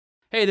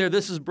Hey there,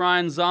 this is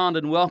Brian Zond,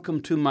 and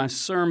welcome to my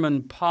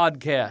sermon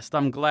podcast.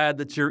 I'm glad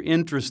that you're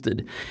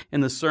interested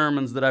in the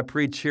sermons that I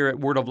preach here at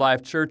Word of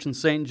Life Church in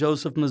St.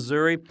 Joseph,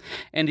 Missouri.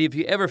 And if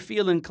you ever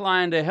feel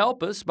inclined to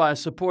help us by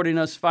supporting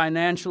us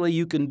financially,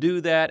 you can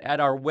do that at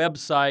our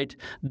website,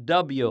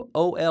 wolc.com.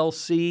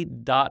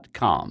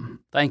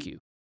 Thank you.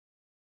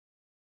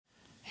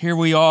 Here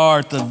we are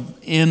at the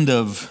end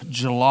of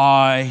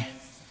July,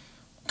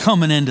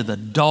 coming into the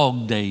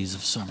dog days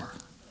of summer.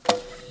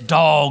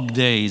 Dog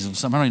days of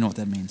summer. I don't even know what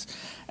that means.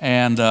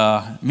 And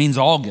it means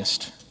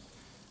August.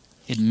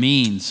 It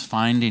means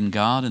finding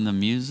God in the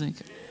music.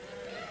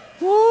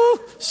 Woo!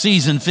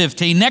 Season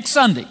 15, next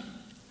Sunday.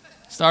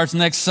 Starts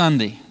next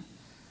Sunday.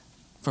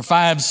 For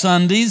 5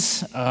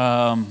 Sundays.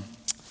 Got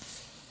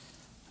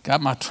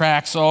my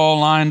tracks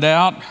all lined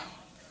out.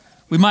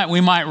 We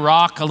might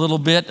rock a little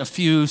bit a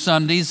few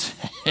Sundays.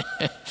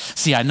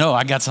 See, I know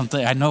I got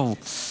something. I know.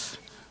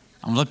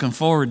 I'm looking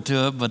forward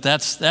to it, but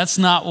that's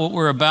not what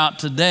we're about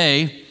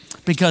today,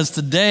 because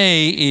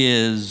today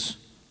is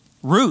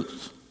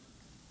Ruth,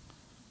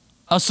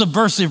 a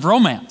subversive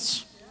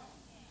romance.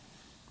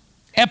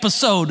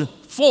 Episode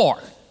 4,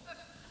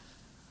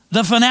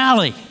 the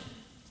finale,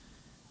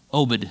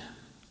 Obed.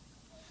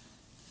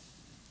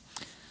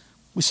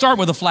 We start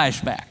with a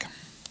flashback.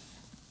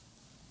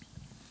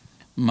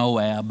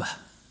 Moab,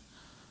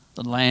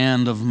 the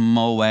land of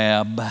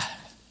Moab,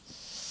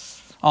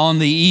 on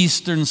the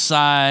eastern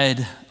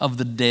side of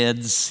the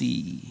Dead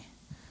Sea,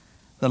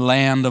 the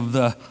land of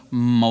the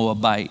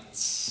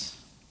Moabites.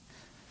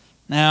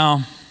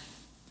 Now,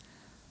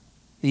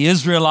 the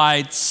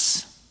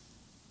Israelites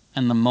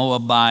and the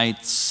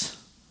Moabites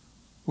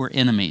were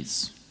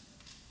enemies.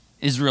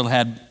 Israel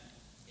had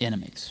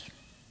enemies.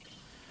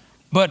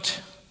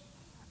 But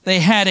they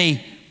had a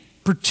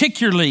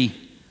particularly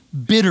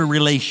bitter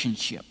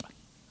relationship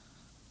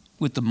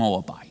with the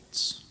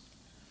Moabites.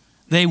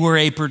 They were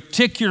a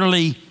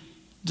particularly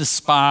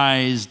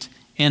despised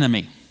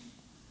enemy.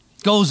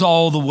 It goes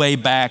all the way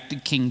back to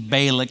King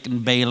Balak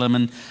and Balaam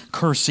and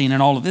cursing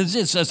and all of this.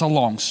 It's a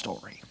long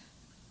story.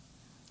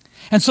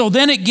 And so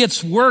then it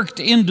gets worked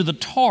into the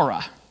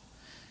Torah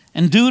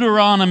and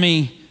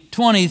Deuteronomy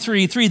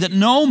 23:3 that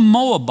no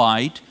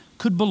Moabite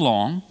could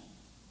belong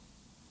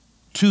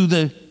to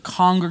the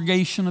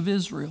congregation of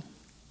Israel.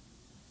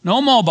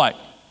 No Moabite.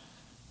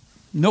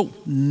 No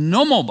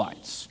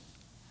Moabites.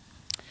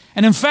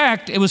 And in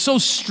fact, it was so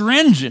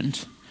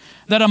stringent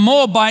that a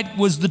Moabite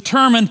was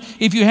determined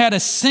if you had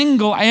a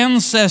single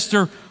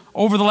ancestor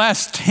over the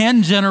last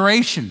 10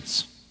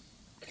 generations.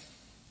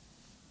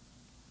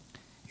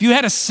 If you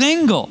had a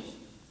single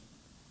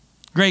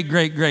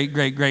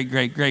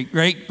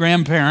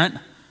great-great-great-great-great-great-great-great-grandparent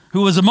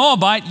who was a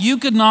Moabite, you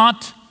could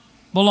not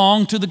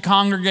belong to the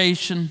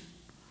congregation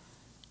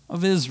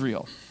of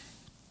Israel.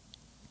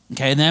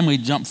 Okay, and then we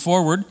jump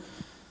forward a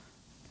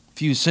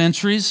few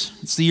centuries.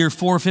 It's the year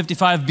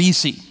 455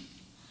 BC.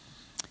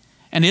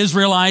 And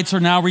Israelites are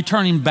now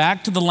returning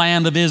back to the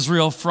land of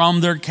Israel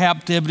from their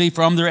captivity,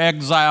 from their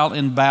exile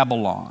in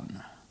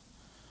Babylon.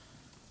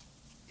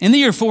 In the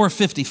year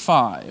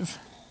 455,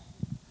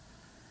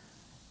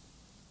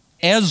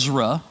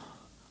 Ezra,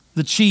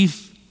 the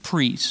chief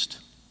priest,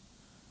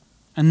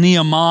 and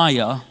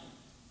Nehemiah,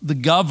 the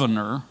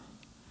governor,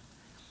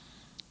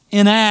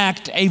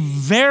 enact a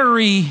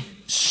very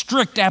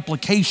strict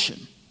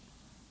application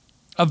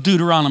of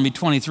Deuteronomy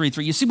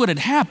 23:3. You see, what had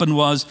happened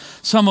was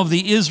some of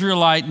the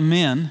Israelite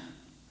men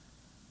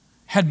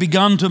had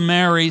begun to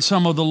marry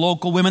some of the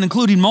local women,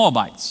 including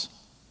Moabites,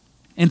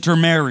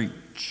 intermarriage.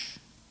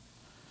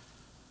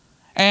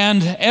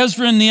 And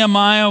Ezra and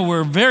Nehemiah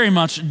were very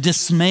much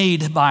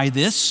dismayed by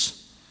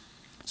this,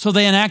 so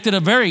they enacted a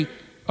very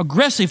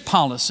aggressive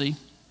policy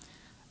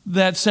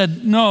that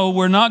said, no,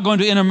 we're not going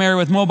to intermarry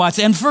with Moabites.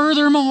 And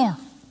furthermore,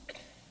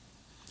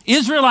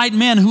 Israelite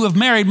men who have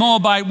married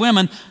Moabite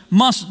women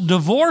must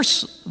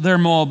divorce their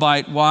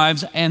Moabite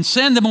wives and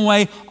send them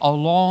away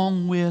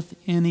along with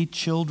any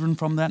children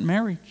from that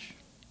marriage.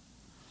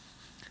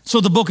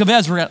 So the book of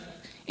Ezra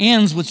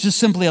ends with just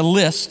simply a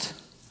list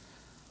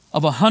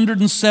of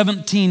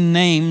 117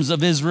 names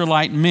of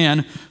Israelite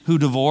men who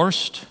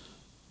divorced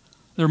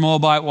their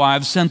Moabite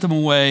wives, sent them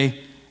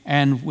away,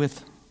 and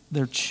with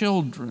their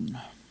children.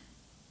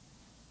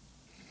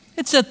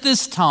 It's at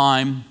this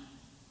time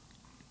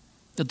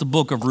that the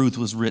book of Ruth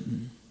was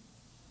written.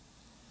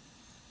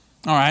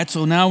 All right,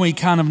 so now we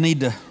kind of need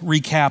to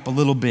recap a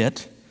little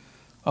bit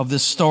of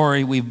this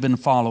story we've been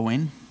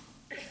following,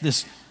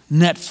 this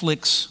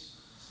Netflix,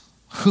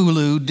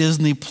 Hulu,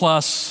 Disney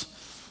Plus,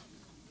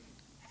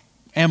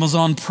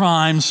 Amazon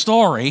Prime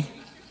story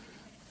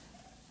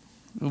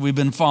that we've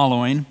been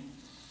following.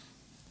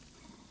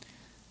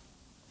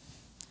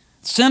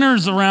 It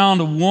centers around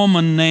a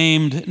woman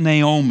named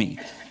Naomi.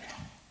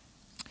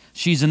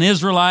 She's an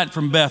Israelite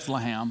from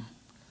Bethlehem.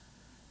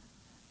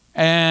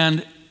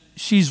 And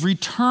she's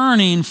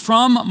returning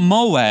from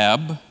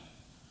Moab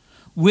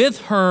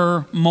with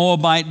her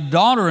Moabite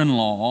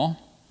daughter-in-law,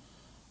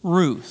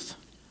 Ruth,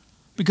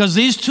 because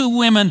these two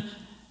women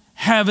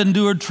have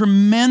endured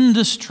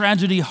tremendous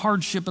tragedy,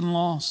 hardship, and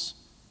loss.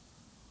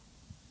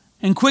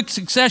 In quick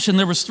succession,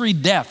 there was 3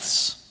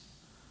 deaths.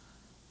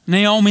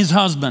 Naomi's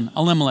husband,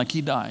 Elimelech,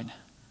 he died.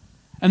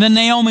 And then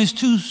Naomi's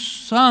 2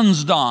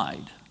 sons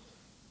died,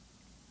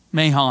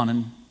 Mahon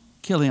and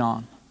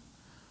Chilion.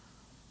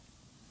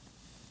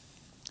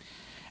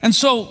 And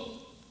so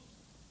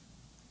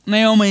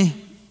Naomi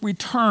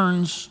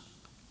returns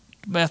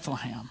to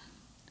Bethlehem.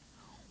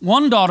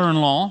 One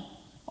daughter-in-law,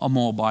 a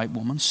Moabite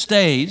woman,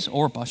 stays,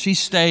 Orpah, she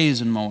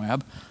stays in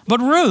Moab. But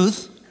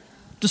Ruth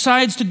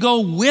decides to go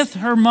with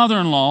her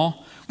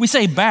mother-in-law. We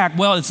say back.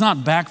 Well, it's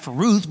not back for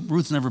Ruth.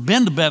 Ruth's never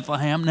been to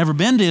Bethlehem, never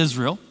been to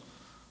Israel.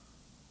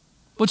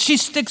 But she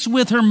sticks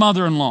with her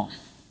mother-in-law.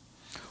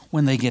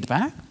 When they get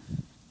back,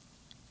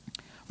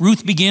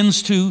 Ruth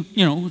begins to,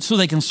 so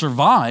they can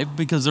survive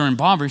because they're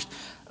impoverished,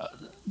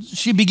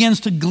 she begins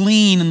to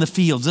glean in the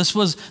fields. This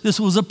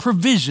was a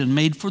provision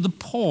made for the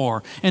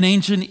poor in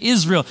ancient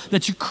Israel,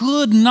 that you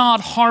could not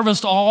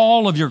harvest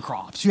all of your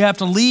crops. You have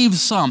to leave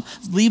some,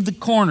 leave the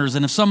corners,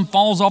 and if some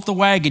falls off the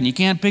wagon, you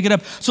can't pick it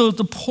up, so that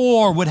the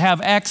poor would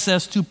have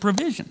access to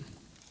provision.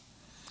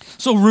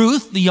 So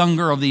Ruth, the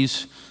younger of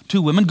these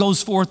 2 women,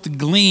 goes forth to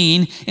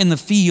glean in the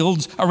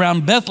fields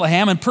around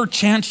Bethlehem, and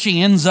perchance she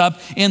ends up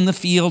in the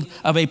field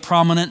of a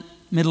prominent,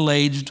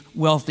 middle-aged,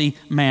 wealthy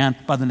man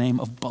by the name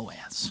of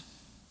Boaz.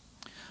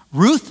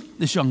 Ruth,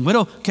 this young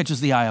widow,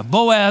 catches the eye of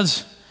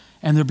Boaz,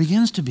 and there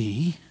begins to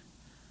be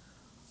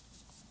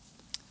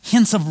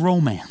hints of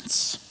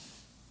romance.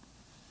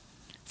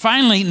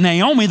 Finally,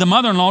 Naomi, the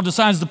mother-in-law,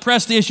 decides to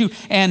press the issue,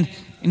 and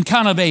in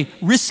kind of a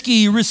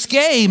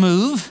risque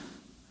move,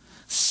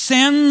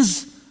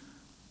 sends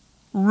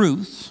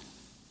Ruth,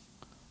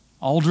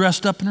 all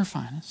dressed up in her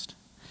finest,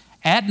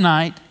 at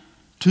night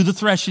to the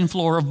threshing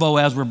floor of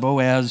Boaz, where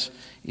Boaz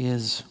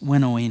is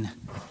winnowing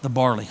the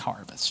barley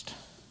harvest.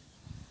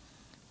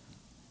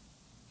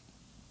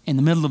 In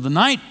the middle of the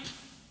night,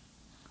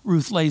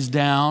 Ruth lays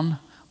down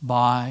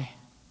by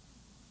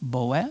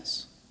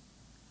Boaz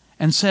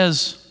and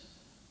says,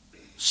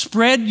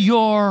 "Spread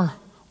your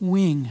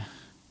wing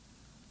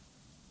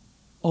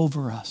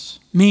over us,"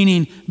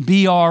 meaning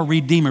be our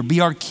redeemer, be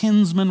our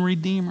kinsman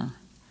redeemer.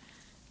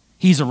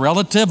 He's a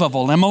relative of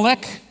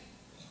Elimelech,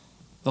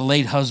 the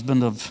late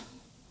husband of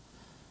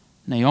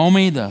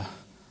Naomi, the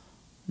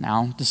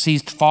now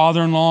deceased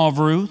father-in-law of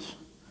Ruth.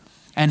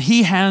 And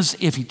he has,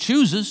 if he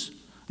chooses,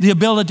 the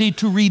ability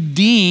to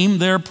redeem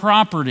their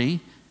property,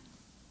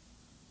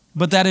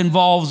 but that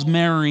involves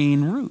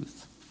marrying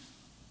Ruth.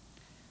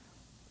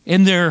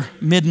 In their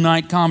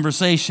midnight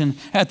conversation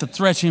at the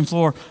threshing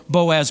floor,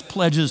 Boaz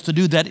pledges to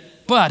do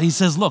that, but he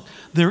says, look,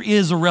 there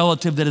is a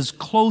relative that is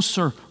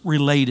closer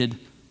related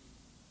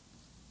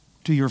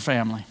to your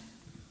family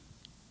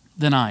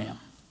than I am.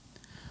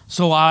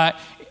 So I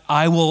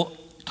will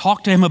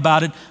talk to him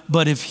about it,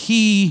 but if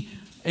he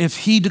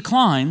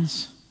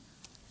declines,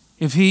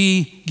 if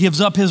he gives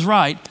up his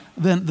right,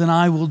 then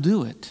I will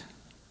do it.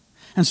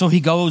 And so he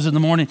goes in the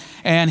morning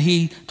and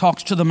he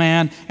talks to the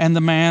man, and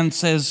the man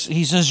says,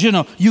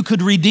 you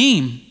could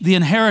redeem the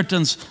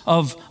inheritance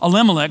of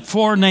Elimelech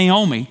for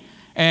Naomi,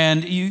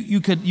 and you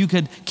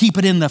could keep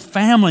it in the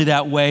family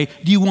that way.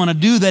 Do you want to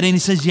do that? And he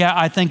says, yeah,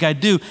 I think I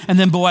do. And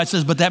then Boaz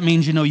says, but that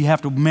means, you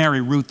have to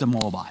marry Ruth the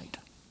Moabite.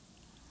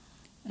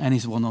 And he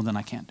said, well, no, then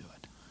I can't do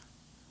it.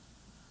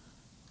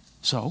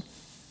 So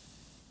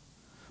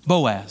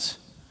Boaz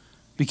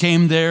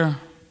became their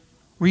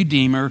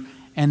redeemer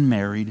and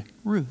married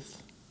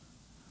Ruth.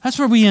 That's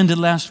where we ended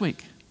last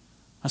week.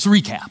 That's a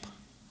recap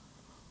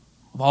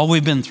of all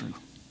we've been through.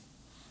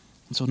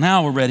 And so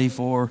now we're ready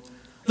for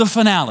the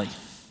finale.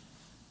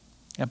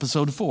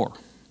 Episode 4.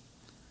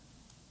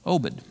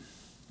 Obed.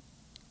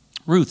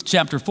 Ruth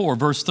chapter 4,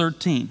 verse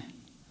 13.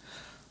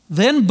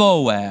 Then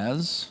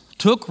Boaz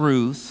took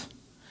Ruth,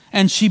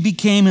 and she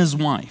became his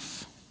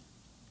wife.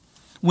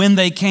 When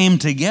they came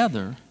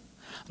together,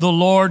 the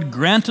Lord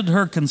granted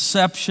her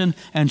conception,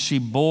 and she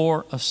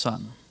bore a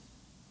son.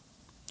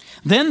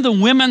 Then the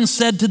women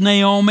said to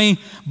Naomi,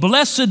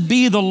 "Blessed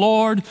be the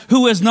Lord,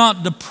 who has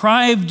not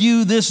deprived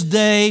you this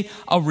day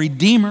a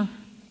redeemer,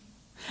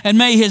 and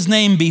may his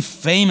name be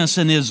famous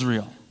in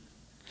Israel.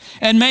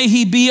 And may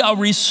he be a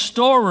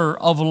restorer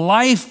of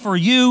life for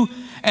you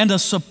and a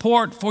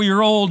support for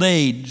your old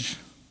age.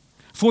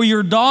 For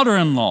your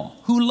daughter-in-law,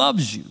 who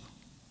loves you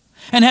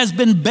and has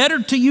been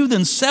better to you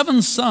than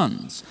 7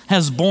 sons,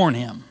 has borne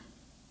him."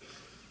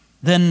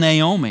 Then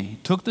Naomi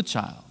took the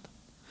child,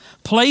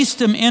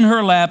 placed him in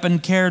her lap,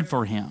 and cared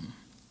for him.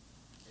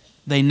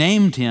 They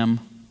named him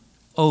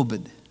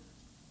Obed.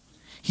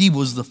 He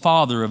was the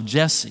father of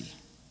Jesse,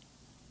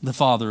 the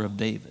father of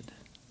David.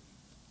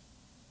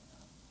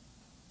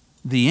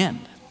 The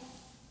end.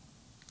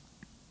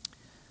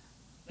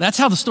 That's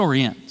how the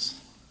story ends.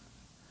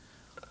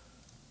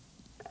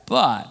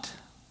 But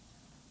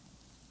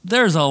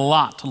there's a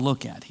lot to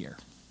look at here.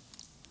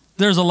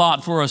 There's a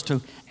lot for us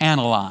to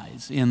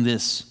analyze in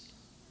this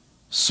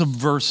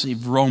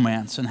subversive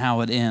romance and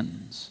how it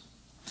ends.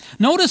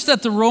 Notice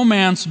that the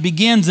romance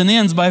begins and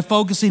ends by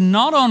focusing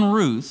not on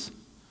Ruth,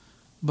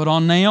 but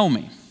on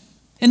Naomi.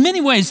 In many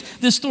ways,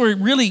 this story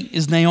really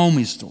is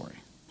Naomi's story.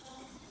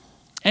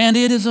 And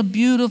it is a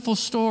beautiful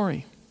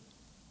story.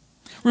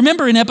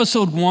 Remember in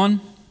episode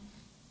 1,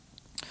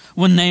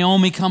 when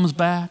Naomi comes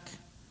back?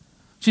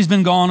 She's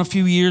been gone a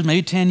few years,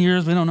 maybe 10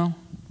 years, we don't know.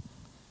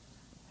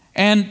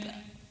 And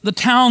the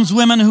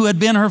townswomen who had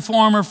been her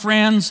former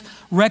friends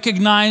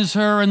recognize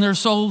her, and they're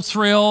so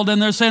thrilled,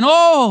 and they're saying,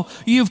 "Oh,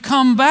 you've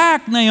come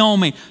back,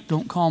 Naomi."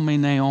 Don't call me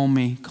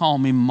Naomi, call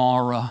me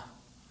Mara.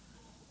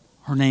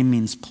 Her name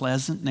means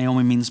pleasant.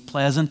 Naomi means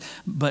pleasant.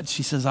 But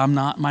she says,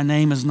 my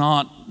name is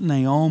not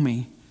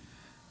Naomi.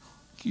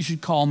 You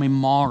should call me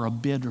Mara,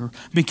 bitter,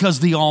 because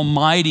the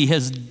Almighty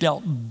has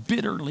dealt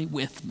bitterly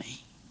with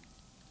me.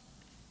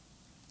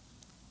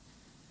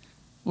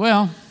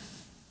 Well,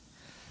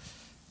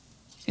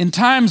 in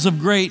times of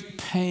great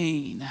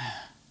pain,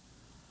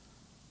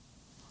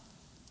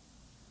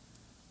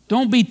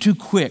 don't be too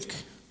quick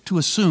to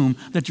assume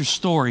that your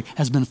story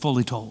has been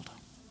fully told.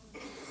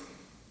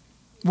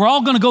 We're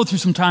all going to go through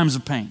some times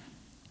of pain.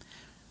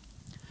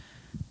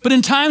 But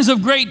in times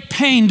of great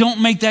pain,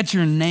 don't make that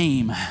your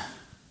name.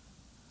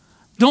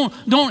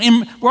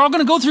 We're all going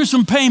to go through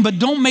some pain, but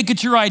don't make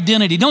it your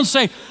identity. Don't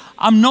say,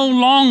 "I'm no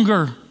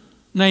longer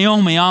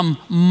Naomi, I'm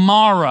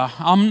Mara.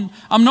 I'm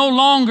no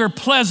longer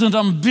pleasant,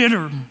 I'm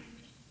bitter."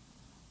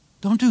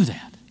 Don't do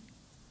that.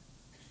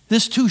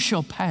 This too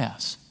shall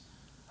pass.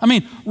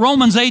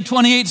 Romans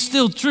 8:28 is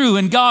still true,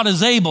 and God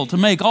is able to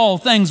make all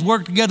things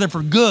work together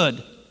for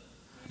good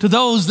to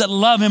those that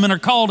love him and are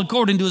called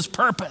according to his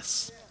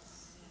purpose.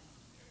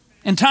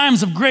 In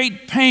times of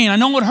great pain, I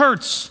know it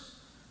hurts,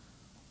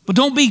 but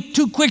don't be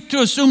too quick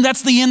to assume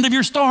that's the end of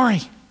your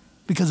story,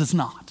 because it's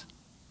not.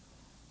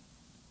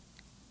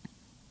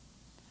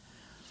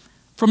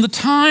 From the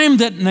time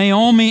that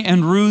Naomi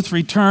and Ruth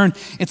return,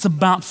 it's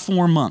about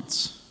 4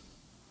 months.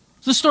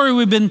 The story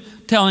we've been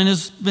telling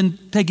has been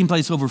taking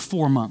place over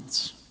 4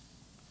 months.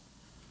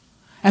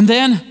 And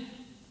then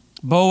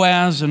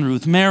Boaz and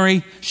Ruth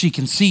marry. She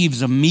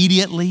conceives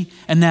immediately,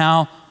 and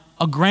now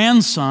a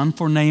grandson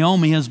for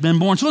Naomi has been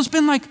born. So it's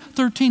been like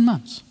 13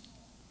 months.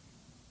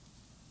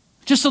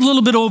 Just a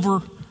little bit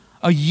over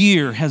a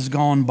year has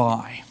gone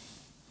by.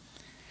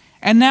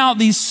 And now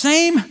these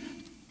same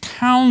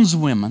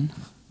townswomen,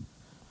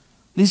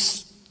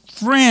 these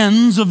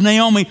friends of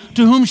Naomi,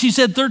 to whom she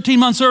said 13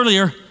 months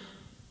earlier,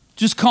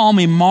 "Just call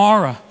me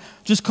Mara,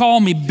 just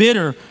call me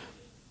bitter.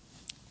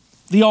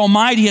 The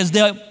Almighty has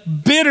dealt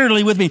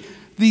bitterly with me."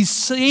 These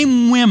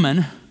same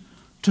women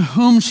to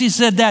whom she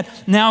said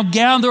that now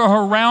gather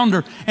around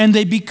her, and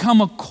they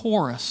become a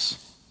chorus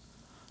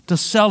to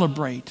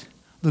celebrate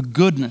the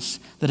goodness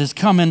that has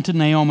come into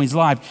Naomi's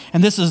life.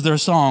 And this is their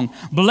song: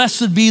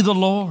 "Blessed be the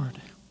Lord,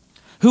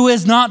 who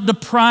has not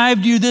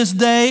deprived you this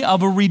day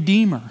of a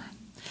redeemer.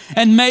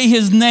 And may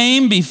his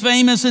name be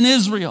famous in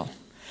Israel.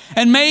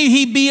 And may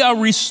he be a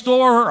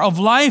restorer of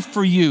life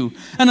for you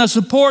and a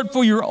support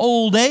for your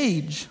old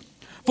age.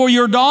 For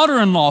your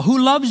daughter-in-law, who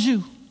loves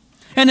you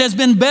and has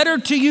been better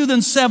to you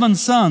than 7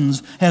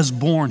 sons, has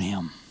borne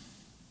him."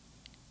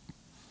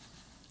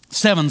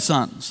 7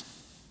 sons.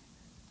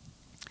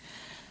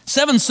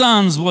 7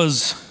 sons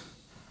was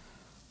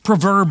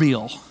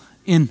proverbial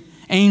in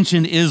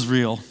ancient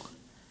Israel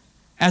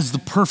as the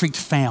perfect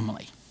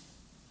family.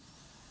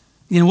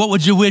 What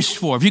would you wish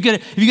for? If you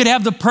could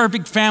have the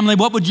perfect family,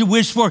 what would you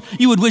wish for?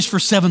 You would wish for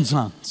 7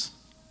 sons.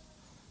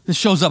 This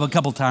shows up a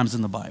couple times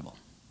in the Bible.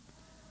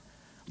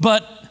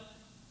 But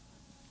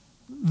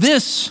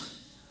this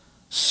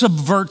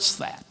subverts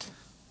that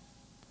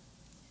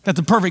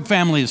the perfect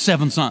family is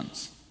 7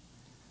 sons.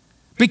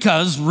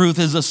 Because Ruth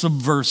is a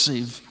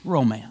subversive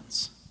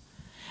romance.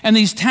 And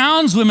these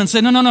townswomen say,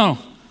 no.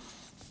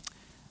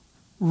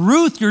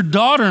 Ruth, your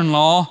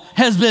daughter-in-law,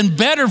 has been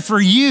better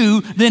for you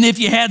than if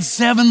you had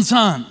 7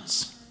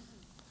 sons.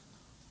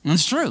 And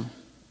it's true.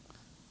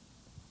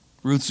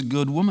 Ruth's a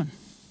good woman.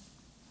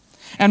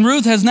 And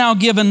Ruth has now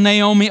given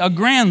Naomi a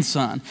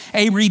grandson,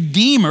 a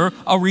redeemer,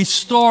 a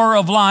restorer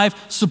of life,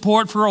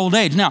 support for old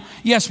age. Now,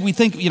 yes, we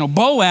think,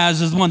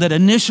 Boaz is the one that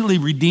initially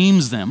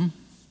redeems them.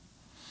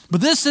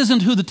 But this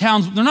isn't who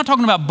they're not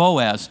talking about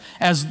Boaz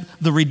as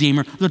the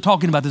redeemer. They're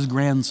talking about this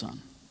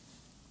grandson.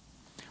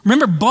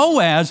 Remember,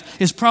 Boaz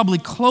is probably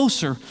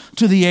closer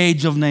to the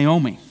age of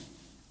Naomi.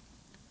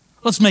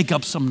 Let's make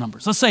up some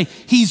numbers. Let's say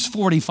he's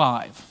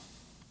 45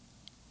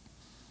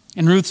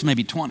 and Ruth's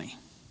maybe 20.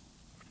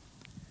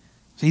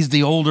 So he's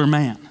the older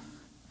man.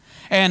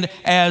 And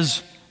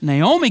as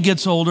Naomi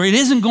gets older, it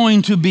isn't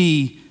going to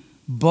be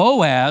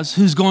Boaz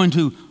who's going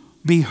to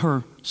be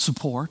her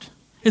support.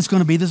 It's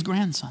going to be this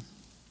grandson.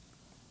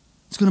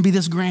 It's going to be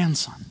this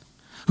grandson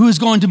who is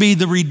going to be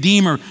the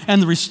redeemer and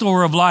the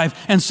restorer of life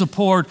and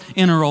support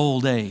in her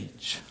old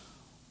age.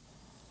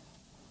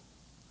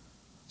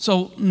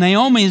 So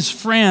Naomi's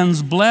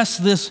friends bless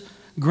this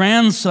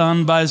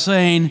grandson by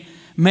saying,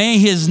 "May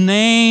his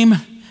name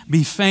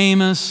be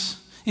famous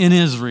in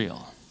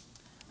Israel."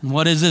 And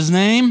what is his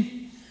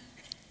name?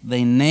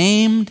 They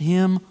named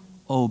him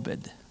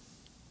Obed.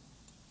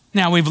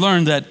 Now we've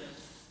learned that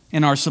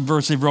in our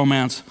subversive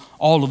romance,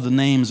 all of the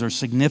names are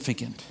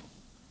significant.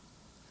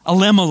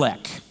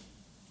 Elimelech,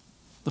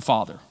 the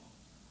father.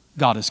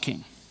 God is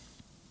king.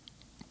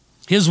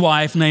 His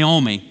wife,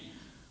 Naomi,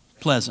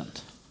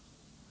 pleasant.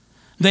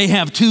 They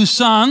have 2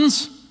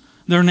 sons.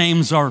 Their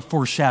names are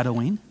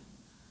foreshadowing.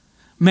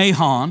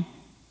 Mahon,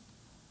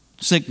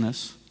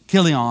 sickness.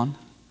 Kilion,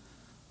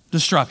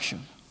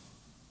 destruction.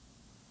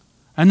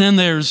 And then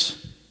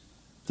there's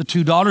the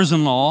 2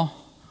 daughters-in-law,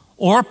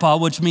 Orpah,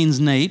 which means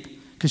nape,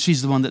 because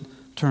she's the one that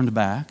turned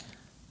back,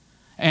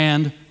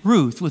 and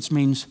Ruth, which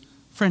means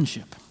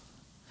friendship.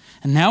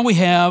 And now we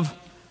have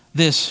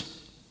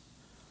this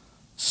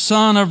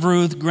son of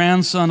Ruth,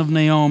 grandson of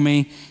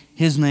Naomi.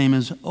 His name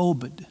is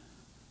Obed.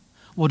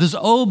 What does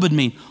Obed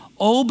mean?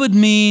 Obed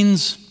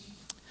means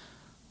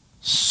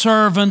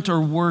servant or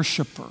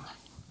worshiper,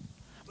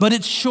 but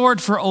it's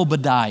short for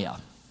Obadiah.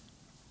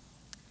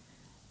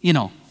 You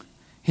know,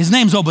 his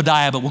name's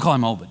Obadiah, but we'll call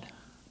him Obed.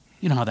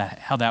 You know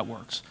how that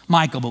works.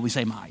 Michael, but we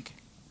say Mike.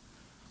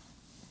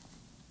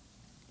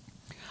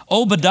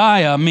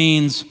 Obadiah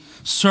means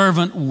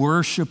servant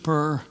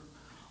worshiper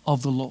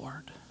of the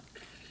Lord.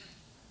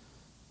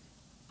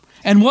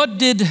 And what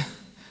did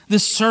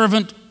this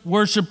servant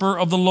worshiper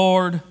of the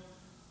Lord,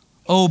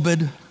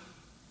 Obed,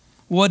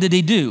 what did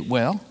he do?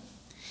 Well,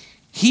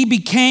 he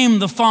became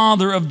the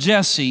father of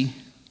Jesse,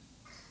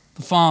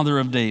 the father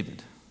of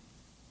David.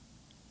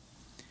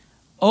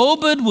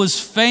 Obed was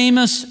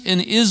famous in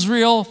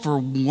Israel for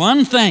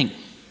one thing,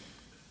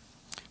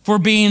 for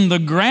being the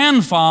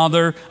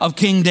grandfather of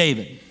King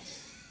David.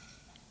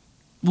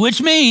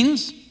 Which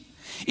means,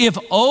 if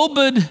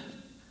Obed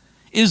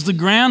is the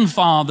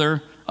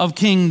grandfather of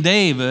King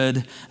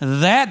David,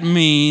 that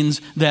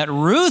means that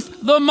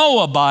Ruth the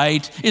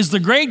Moabite is the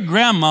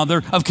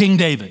great-grandmother of King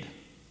David.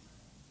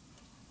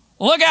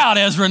 Look out,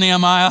 Ezra and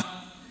Nehemiah.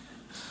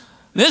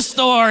 This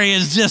story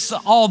is just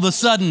all of a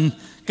sudden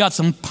got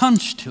some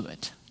punch to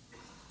it.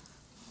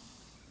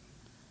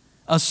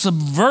 A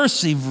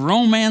subversive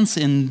romance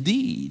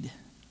indeed.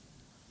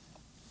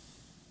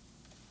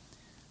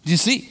 Do you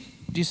see?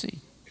 Do you see?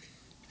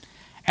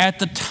 At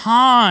the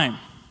time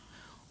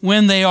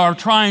when they are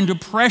trying to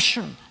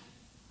pressure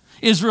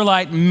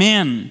Israelite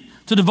men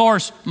to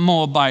divorce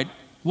Moabite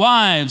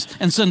wives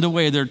and send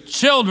away their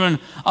children,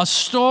 a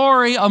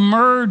story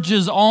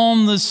emerges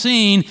on the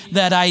scene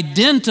that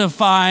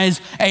identifies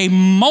a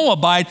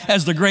Moabite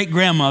as the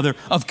great-grandmother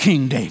of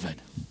King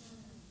David.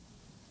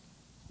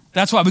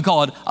 That's why we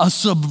call it a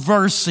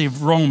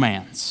subversive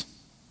romance.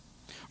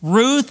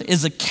 Ruth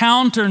is a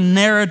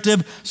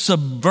counter-narrative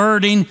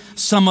subverting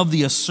some of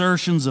the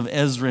assertions of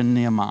Ezra and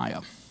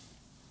Nehemiah.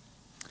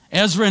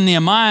 Ezra and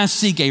Nehemiah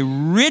seek a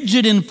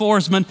rigid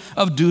enforcement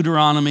of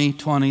Deuteronomy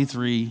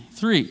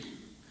 23:3.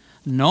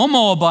 No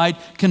Moabite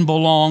can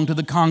belong to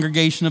the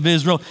congregation of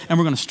Israel, and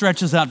we're going to stretch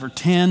this out for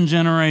 10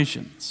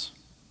 generations.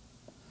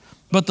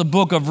 But the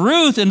book of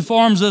Ruth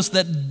informs us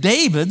that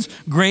David's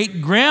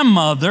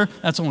great-grandmother,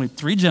 that's only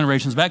 3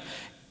 generations back,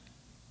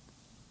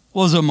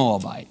 was a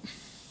Moabite.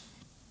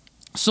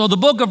 So the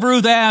book of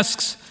Ruth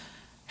asks,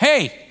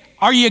 hey,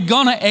 are you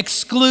going to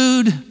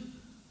exclude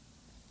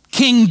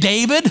King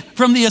David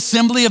from the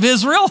assembly of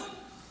Israel?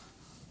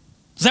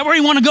 Is that where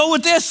you want to go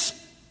with this?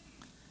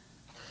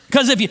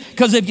 Because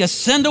if you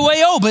send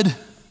away Obed,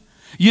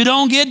 you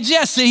don't get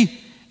Jesse,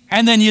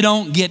 and then you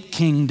don't get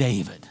King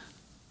David.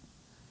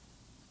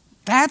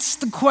 That's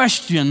the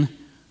question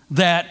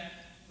that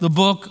the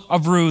book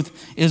of Ruth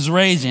is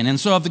raising. And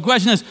so if the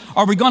question is,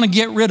 are we going to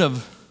get rid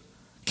of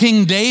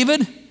King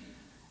David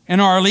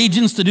and our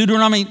allegiance to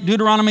Deuteronomy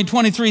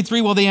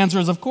 23:3? Well, the answer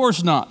is of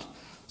course not.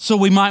 So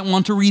we might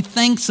want to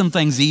rethink some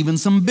things, even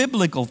some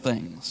biblical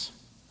things.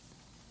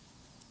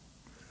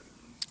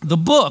 The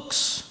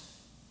books,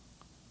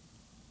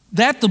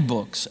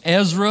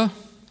 Ezra,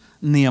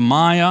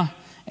 Nehemiah,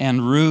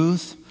 and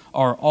Ruth,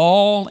 are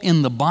all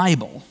in the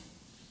Bible,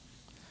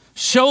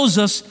 shows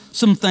us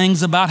some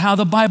things about how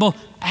the Bible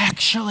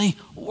actually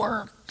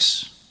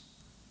works.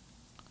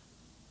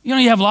 You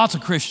know, you have lots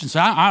of Christians say,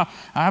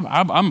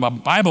 I'm a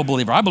Bible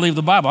believer. I believe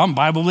the Bible. I'm a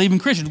Bible-believing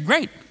Christian.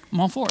 Great. I'm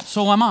all for it.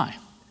 So am I.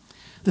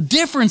 The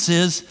difference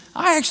is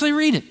I actually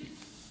read it.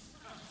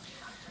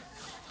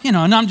 You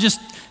know, and I'm just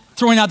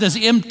throwing out this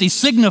empty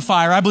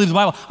signifier, I believe the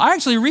Bible. I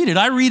actually read it.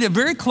 I read it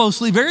very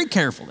closely, very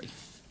carefully,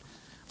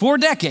 for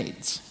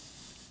decades.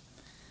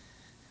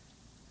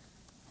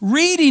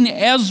 Reading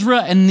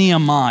Ezra and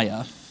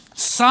Nehemiah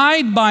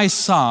side by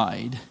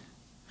side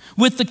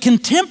with the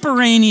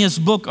contemporaneous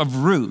book of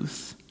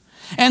Ruth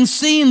and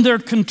seeing their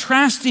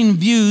contrasting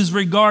views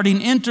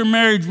regarding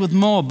intermarriage with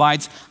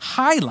Moabites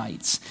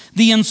highlights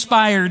the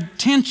inspired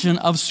tension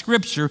of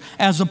Scripture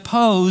as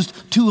opposed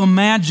to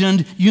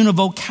imagined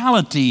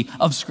univocality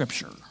of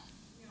Scripture.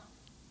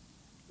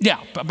 Yeah,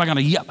 I'm not going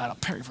to yell at a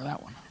Perry for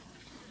that one.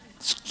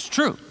 It's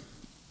true.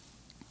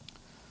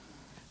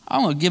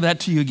 I'm going to give that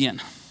to you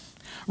again.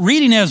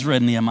 Reading Ezra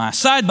and Nehemiah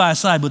side by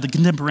side with the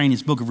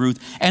contemporaneous book of Ruth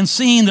and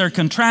seeing their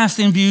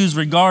contrasting views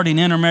regarding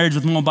intermarriage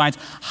with Moabites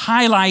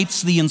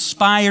highlights the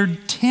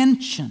inspired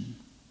tension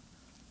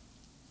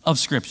of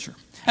Scripture,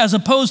 as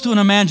opposed to an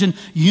imagined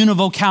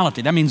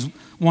univocality. That means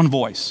one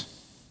voice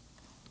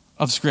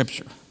of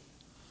Scripture.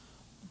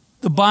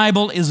 The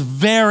Bible is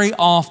very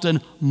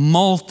often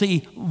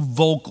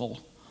multivocal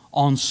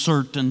on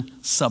certain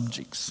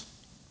subjects.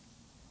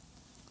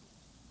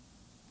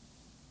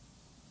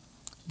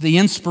 The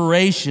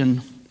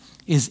inspiration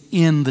is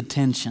in the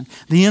tension.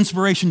 The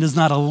inspiration does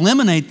not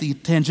eliminate the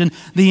tension.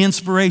 The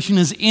inspiration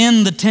is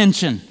in the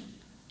tension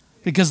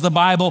because the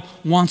Bible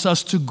wants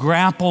us to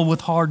grapple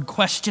with hard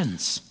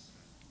questions.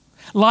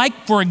 Like,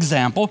 for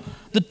example,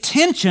 the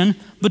tension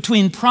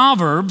between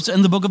Proverbs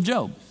and the book of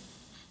Job.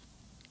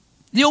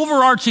 The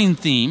overarching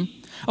theme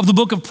of the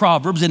book of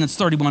Proverbs in its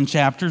 31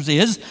 chapters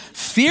is,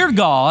 fear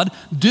God,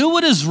 do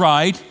what is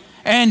right,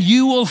 and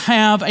you will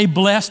have a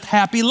blessed,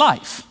 happy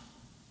life.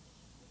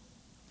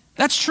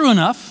 That's true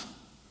enough.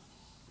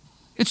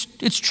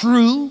 It's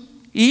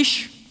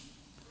true-ish.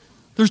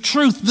 There's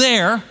truth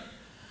there.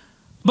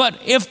 But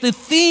if the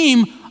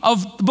theme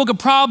of the book of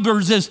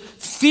Proverbs is,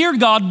 fear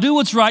God, do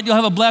what's right, you'll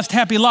have a blessed,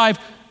 happy life,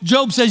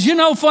 Job says,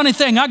 funny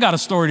thing, I got a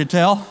story to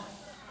tell.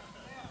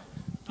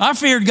 I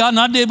feared God and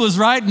I did what was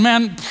right, and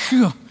man,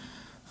 phew.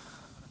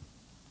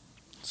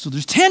 So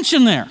there's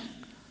tension there.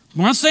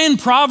 We're not saying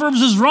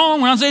Proverbs is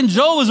wrong. We're not saying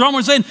Job is wrong.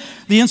 We're saying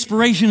the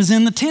inspiration is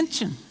in the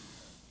tension.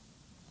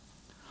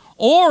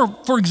 Or,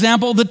 for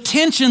example, the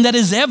tension that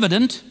is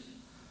evident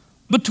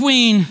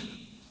between,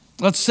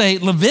 let's say,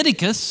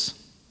 Leviticus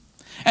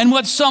and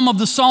what some of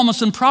the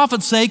psalmists and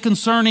prophets say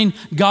concerning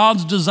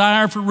God's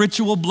desire for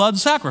ritual blood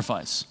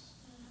sacrifice.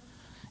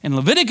 In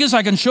Leviticus,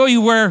 I can show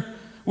you where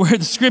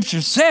the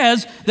scripture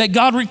says that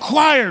God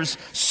requires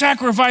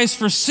sacrifice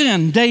for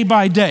sin day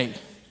by day.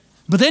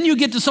 But then you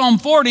get to Psalm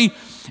 40,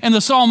 and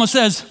the psalmist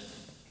says,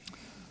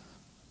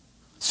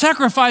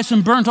 sacrifice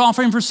and burnt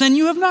offering for sin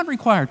you have not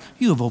required.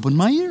 You have opened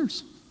my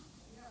ears.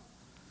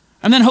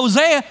 And then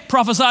Hosea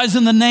prophesies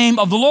in the name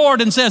of the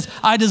Lord and says,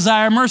 I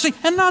desire mercy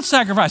and not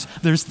sacrifice.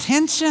 There's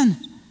tension,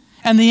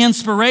 and the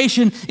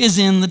inspiration is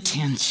in the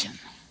tension.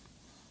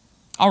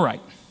 All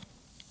right,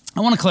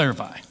 I want to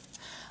clarify.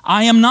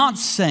 I am not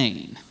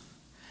saying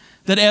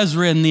that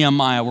Ezra and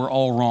Nehemiah were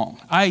all wrong.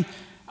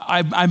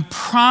 I'm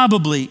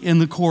probably in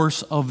the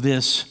course of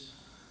this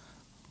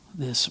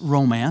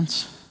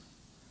romance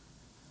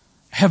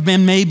have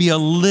been maybe a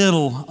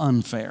little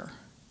unfair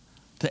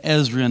to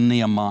Ezra and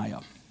Nehemiah.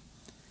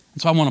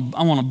 And so I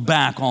want to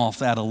back off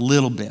that a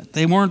little bit.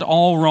 They weren't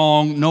all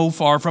wrong, no,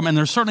 far from, and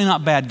they're certainly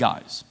not bad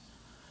guys.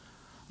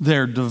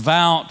 They're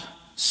devout,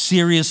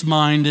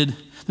 serious-minded.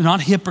 They're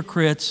not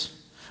hypocrites.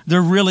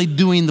 They're really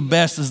doing the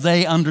best as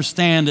they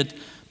understand it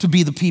to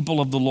be the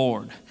people of the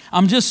Lord.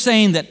 I'm just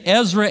saying that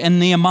Ezra and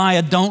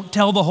Nehemiah don't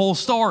tell the whole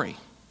story.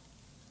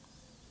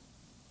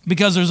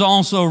 Because there's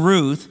also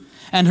Ruth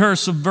and her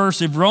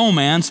subversive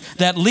romance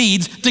that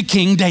leads to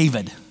King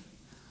David.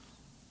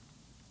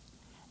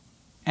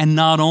 And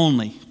not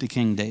only to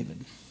King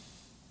David.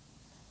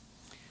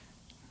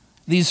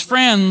 These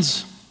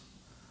friends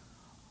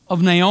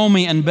of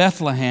Naomi and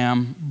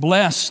Bethlehem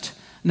blessed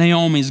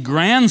Naomi's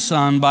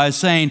grandson by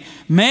saying,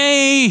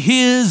 may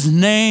his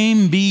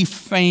name be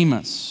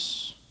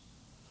famous.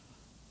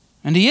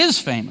 And he is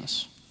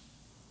famous.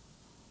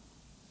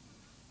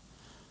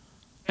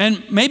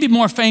 And maybe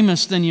more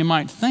famous than you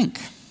might think.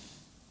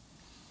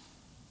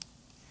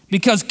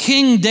 Because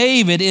King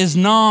David is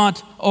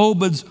not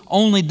Obed's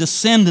only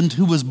descendant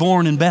who was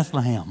born in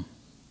Bethlehem.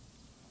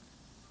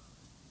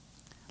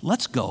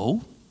 Let's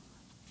go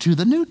to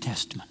the New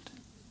Testament.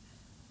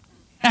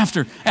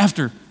 After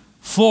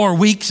 4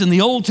 weeks in the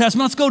Old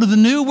Testament, let's go to the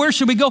New. Where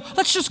should we go?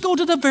 Let's just go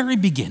to the very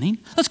beginning.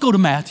 Let's go to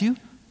Matthew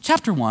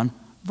chapter 1,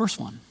 verse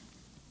 1.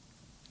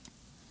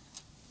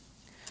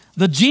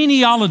 The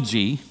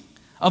genealogy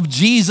of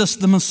Jesus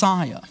the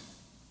Messiah,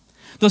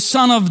 the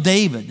son of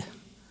David,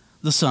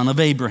 the son of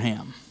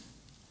Abraham.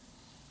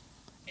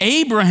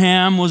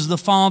 Abraham was the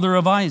father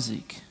of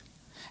Isaac,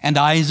 and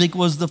Isaac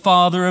was the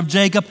father of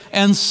Jacob,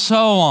 and so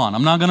on.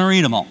 I'm not going to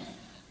read them all.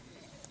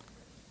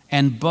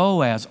 And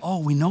Boaz,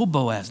 we know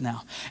Boaz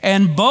now.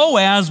 And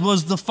Boaz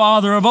was the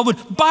father of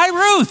Obed by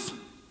Ruth.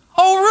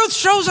 Ruth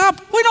shows up.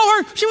 We know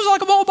her. She was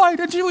like a Moabite,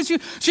 and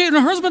she and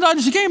her husband died,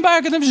 and she came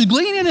back, and then she's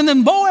gleaning, and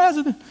then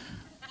Boaz.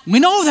 We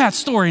know that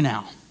story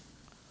now.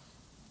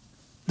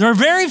 There are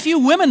very few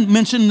women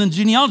mentioned in the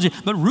genealogy,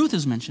 but Ruth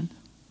is mentioned.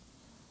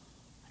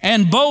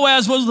 And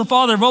Boaz was the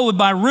father of Obed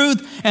by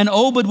Ruth, and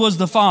Obed was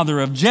the father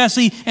of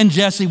Jesse, and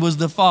Jesse was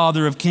the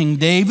father of King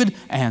David,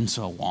 and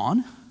so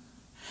on.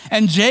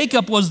 And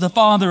Jacob was the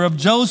father of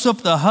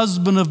Joseph, the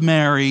husband of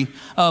Mary,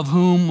 of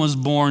whom was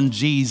born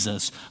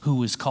Jesus,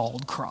 who is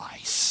called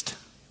Christ.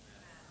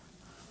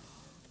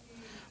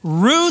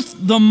 Ruth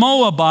the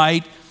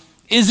Moabite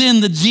is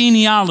in the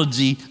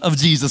genealogy of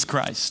Jesus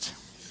Christ.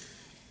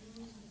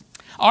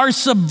 Our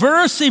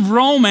subversive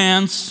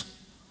romance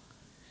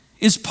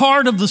is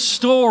part of the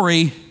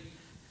story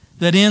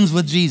that ends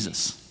with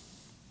Jesus.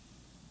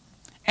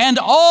 And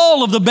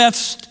all of the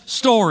best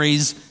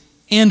stories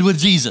end with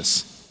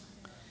Jesus.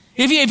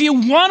 If you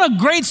want a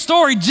great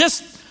story,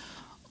 just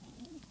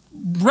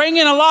bring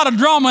in a lot of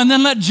drama and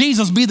then let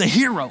Jesus be the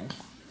hero.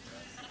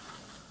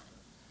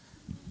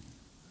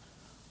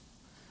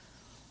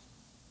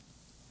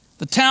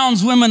 The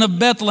townswomen of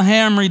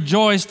Bethlehem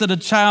rejoiced that a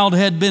child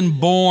had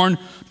been born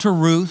to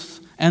Ruth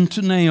and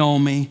to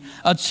Naomi,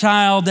 a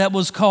child that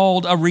was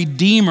called a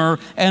redeemer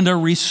and a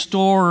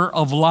restorer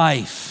of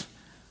life.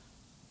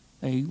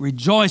 They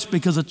rejoiced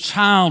because a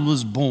child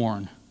was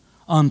born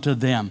unto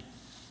them.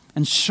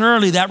 And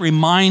surely that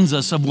reminds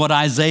us of what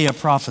Isaiah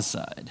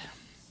prophesied.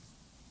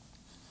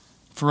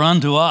 For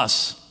unto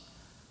us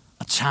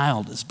a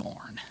child is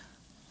born.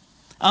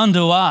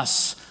 Unto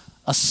us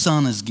a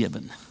son is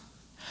given.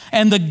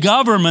 And the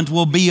government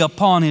will be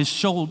upon his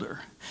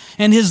shoulder.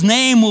 And his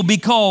name will be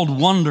called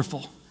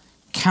Wonderful,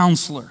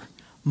 Counselor,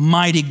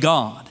 Mighty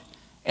God,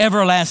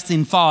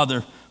 Everlasting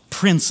Father,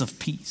 Prince of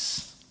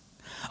Peace.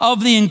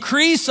 Of the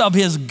increase of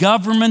his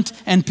government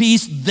and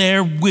peace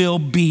there will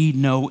be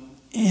no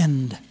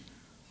end.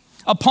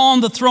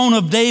 Upon the throne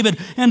of David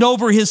and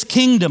over his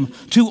kingdom,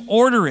 to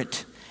order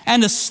it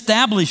and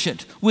establish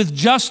it with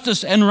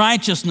justice and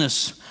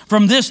righteousness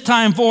from this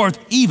time forth,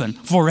 even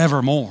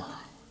forevermore.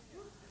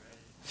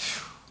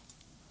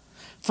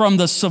 From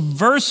the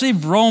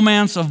subversive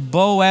romance of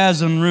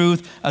Boaz and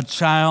Ruth, a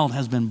child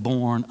has been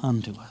born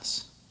unto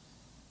us.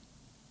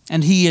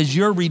 And he is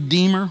your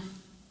Redeemer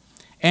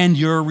and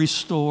your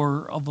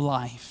restorer of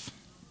life.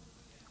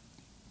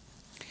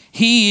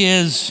 He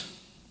is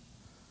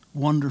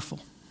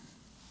Wonderful,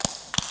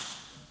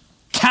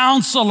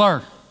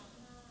 Counselor,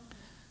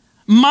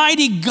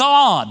 Mighty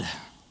God,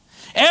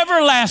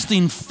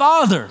 Everlasting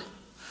Father,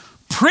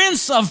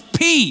 Prince of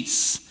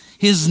Peace.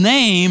 His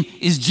name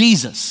is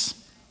Jesus.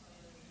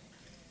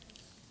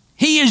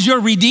 He is your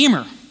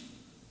Redeemer.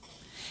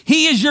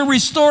 He is your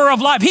restorer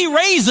of life. He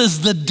raises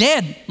the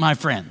dead, my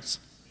friends.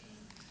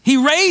 He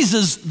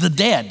raises the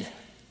dead.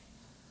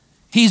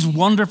 He's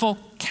Wonderful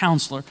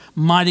Counselor,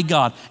 Mighty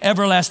God,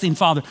 Everlasting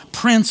Father,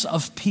 Prince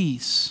of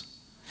Peace.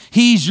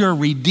 He's your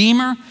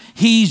Redeemer.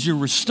 He's your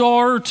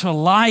restorer to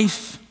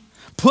life.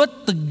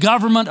 Put the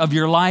government of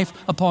your life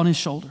upon his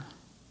shoulder.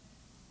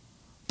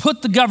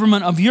 Put the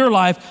government of your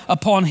life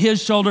upon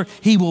his shoulder.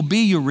 He will be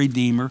your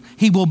Redeemer.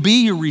 He will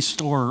be your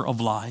restorer of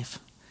life.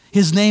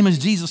 His name is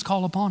Jesus.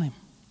 Call upon him.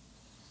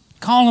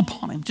 Call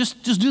upon him.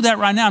 Just do that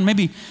right now. And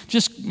maybe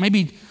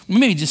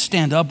just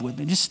stand up with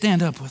me. Just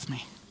stand up with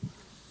me.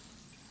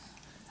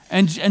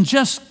 And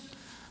just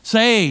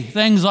say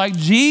things like,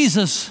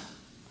 Jesus,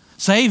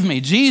 save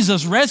me.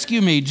 Jesus,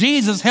 rescue me.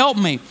 Jesus, help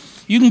me.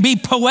 You can be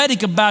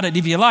poetic about it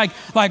if you like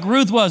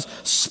Ruth was.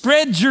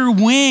 Spread your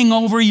wing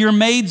over your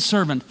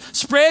maidservant.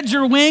 Spread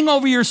your wing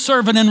over your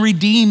servant and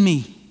redeem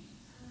me.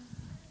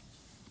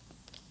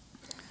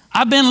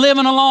 I've been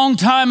living a long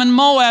time in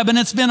Moab and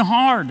it's been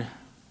hard.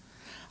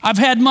 I've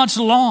had much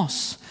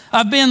loss.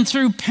 I've been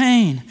through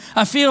pain.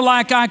 I feel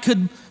like I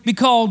could be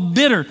called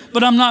bitter,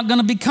 but I'm not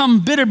going to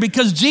become bitter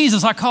because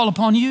Jesus, I call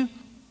upon you.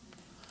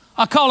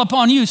 I call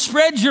upon you.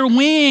 Spread your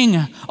wing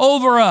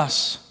over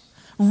us.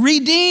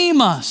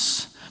 Redeem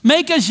us.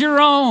 Make us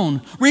your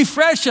own.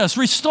 Refresh us.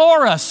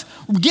 Restore us.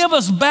 Give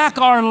us back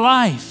our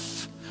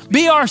life.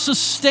 Be our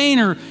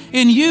sustainer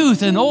in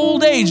youth and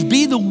old age.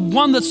 Be the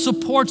one that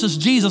supports us.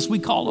 Jesus, we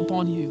call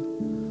upon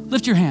you.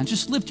 Lift your hands.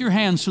 Just lift your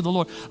hands to the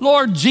Lord.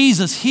 Lord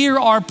Jesus, hear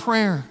our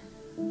prayer.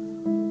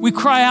 We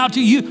cry out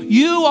to you.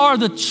 You are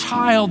the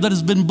child that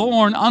has been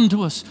born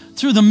unto us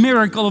through the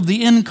miracle of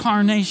the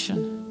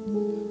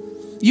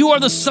incarnation. You are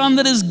the Son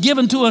that is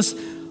given to us,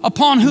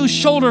 upon whose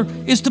shoulder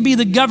is to be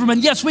the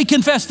government. Yes, we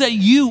confess that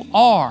you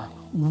are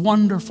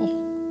wonderful.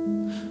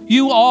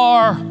 You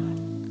are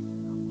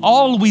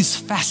always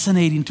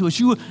fascinating to us.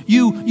 You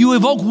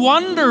evoke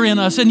wonder in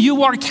us, and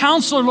you are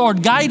Counselor,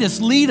 Lord. Guide us,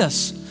 lead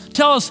us.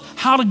 Tell us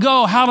how to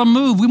go, how to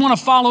move. We want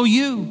to follow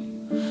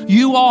you.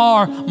 You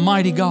are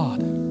Mighty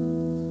God.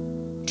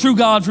 True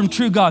God from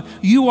true God.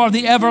 You are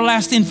the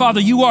everlasting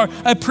Father. You are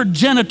a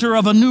progenitor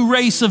of a new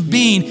race of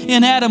being.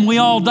 In Adam we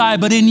all die,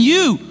 but in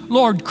you,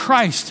 Lord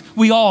Christ,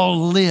 we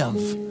all live.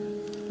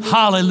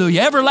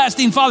 Hallelujah.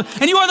 Everlasting Father.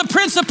 And you are the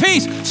Prince of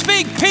Peace.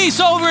 Speak peace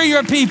over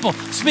your people.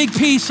 Speak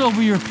peace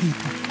over your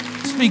people.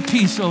 Speak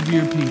peace over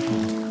your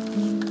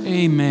people.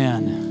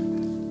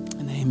 Amen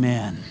and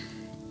amen.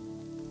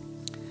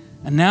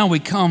 And now we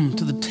come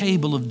to the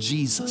table of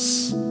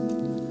Jesus.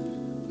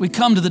 We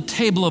come to the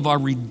table of our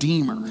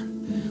Redeemer.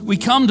 We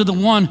come to the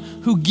one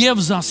who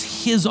gives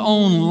us his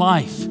own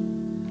life.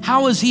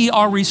 How is he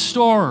our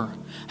restorer?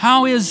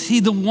 How is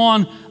he the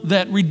one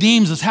that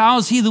redeems us? How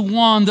is he the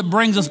one that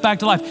brings us back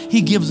to life?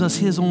 He gives us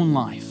his own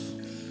life.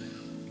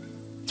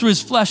 Through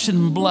his flesh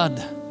and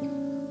blood,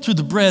 through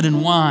the bread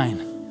and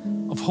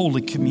wine of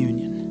Holy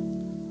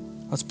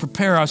Communion. Let's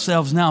prepare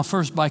ourselves now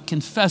first by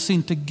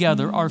confessing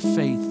together our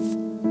faith.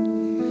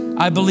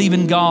 I believe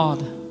in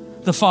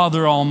God, the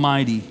Father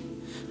Almighty,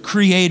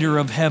 creator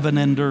of heaven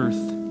and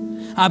earth.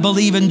 I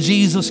believe in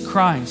Jesus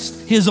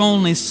Christ, his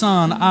only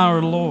Son, our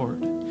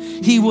Lord.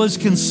 He was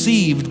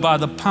conceived by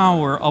the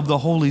power of the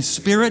Holy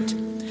Spirit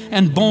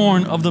and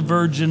born of the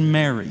Virgin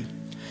Mary.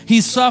 He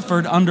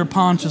suffered under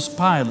Pontius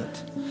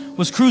Pilate,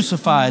 was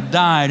crucified,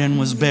 died, and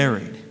was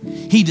buried.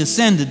 He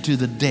descended to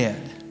the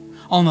dead.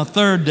 On the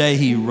third day,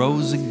 he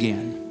rose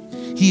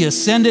again. He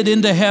ascended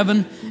into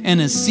heaven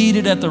and is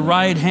seated at the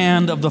right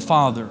hand of the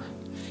Father.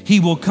 He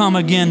will come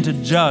again to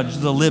judge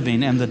the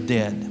living and the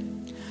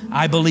dead.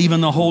 I believe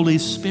in the Holy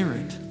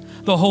Spirit,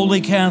 the Holy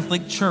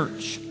Catholic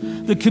Church,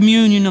 the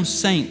communion of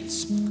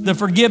saints, the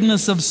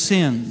forgiveness of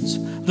sins,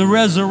 the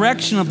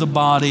resurrection of the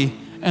body,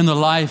 and the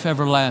life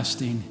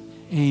everlasting.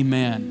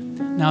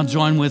 Amen. Now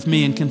join with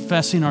me in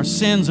confessing our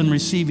sins and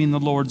receiving the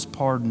Lord's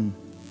pardon.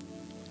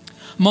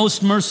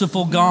 Most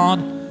merciful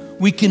God,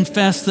 we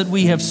confess that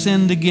we have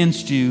sinned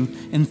against you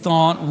in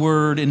thought,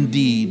 word, and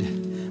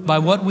deed, by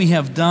what we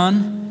have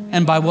done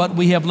and by what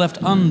we have left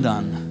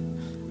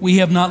undone. We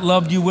have not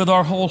loved you with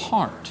our whole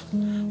heart.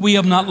 We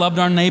have not loved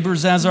our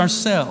neighbors as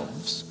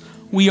ourselves.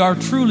 We are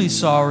truly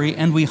sorry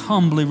and we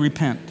humbly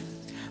repent.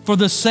 For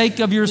the sake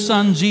of your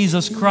Son,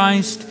 Jesus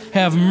Christ,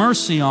 have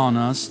mercy on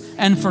us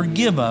and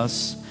forgive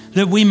us,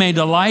 that we may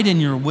delight in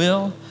your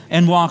will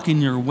and walk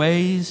in your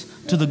ways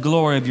to the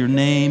glory of your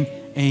name.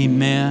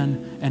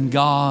 Amen. And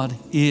God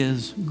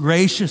is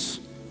gracious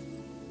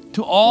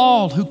to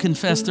all who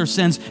confess their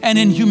sins and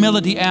in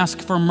humility ask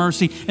for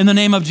mercy. In the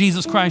name of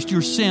Jesus Christ,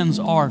 your sins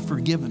are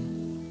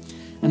forgiven.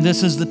 And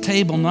this is the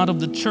table, not of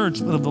the church,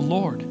 but of the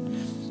Lord.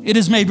 It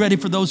is made ready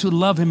for those who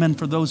love him and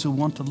for those who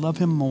want to love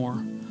him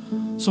more.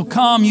 So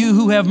come, you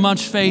who have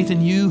much faith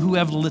and you who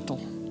have little.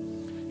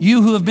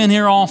 You who have been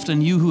here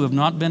often, you who have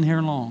not been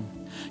here long.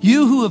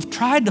 You who have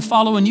tried to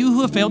follow and you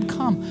who have failed,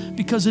 come,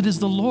 because it is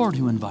the Lord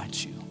who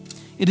invites you.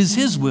 It is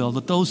his will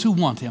that those who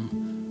want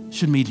him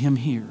should meet him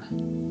here.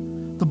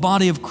 The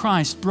body of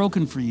Christ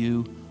broken for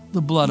you,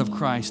 the blood of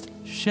Christ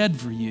shed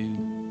for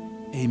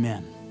you.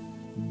 Amen.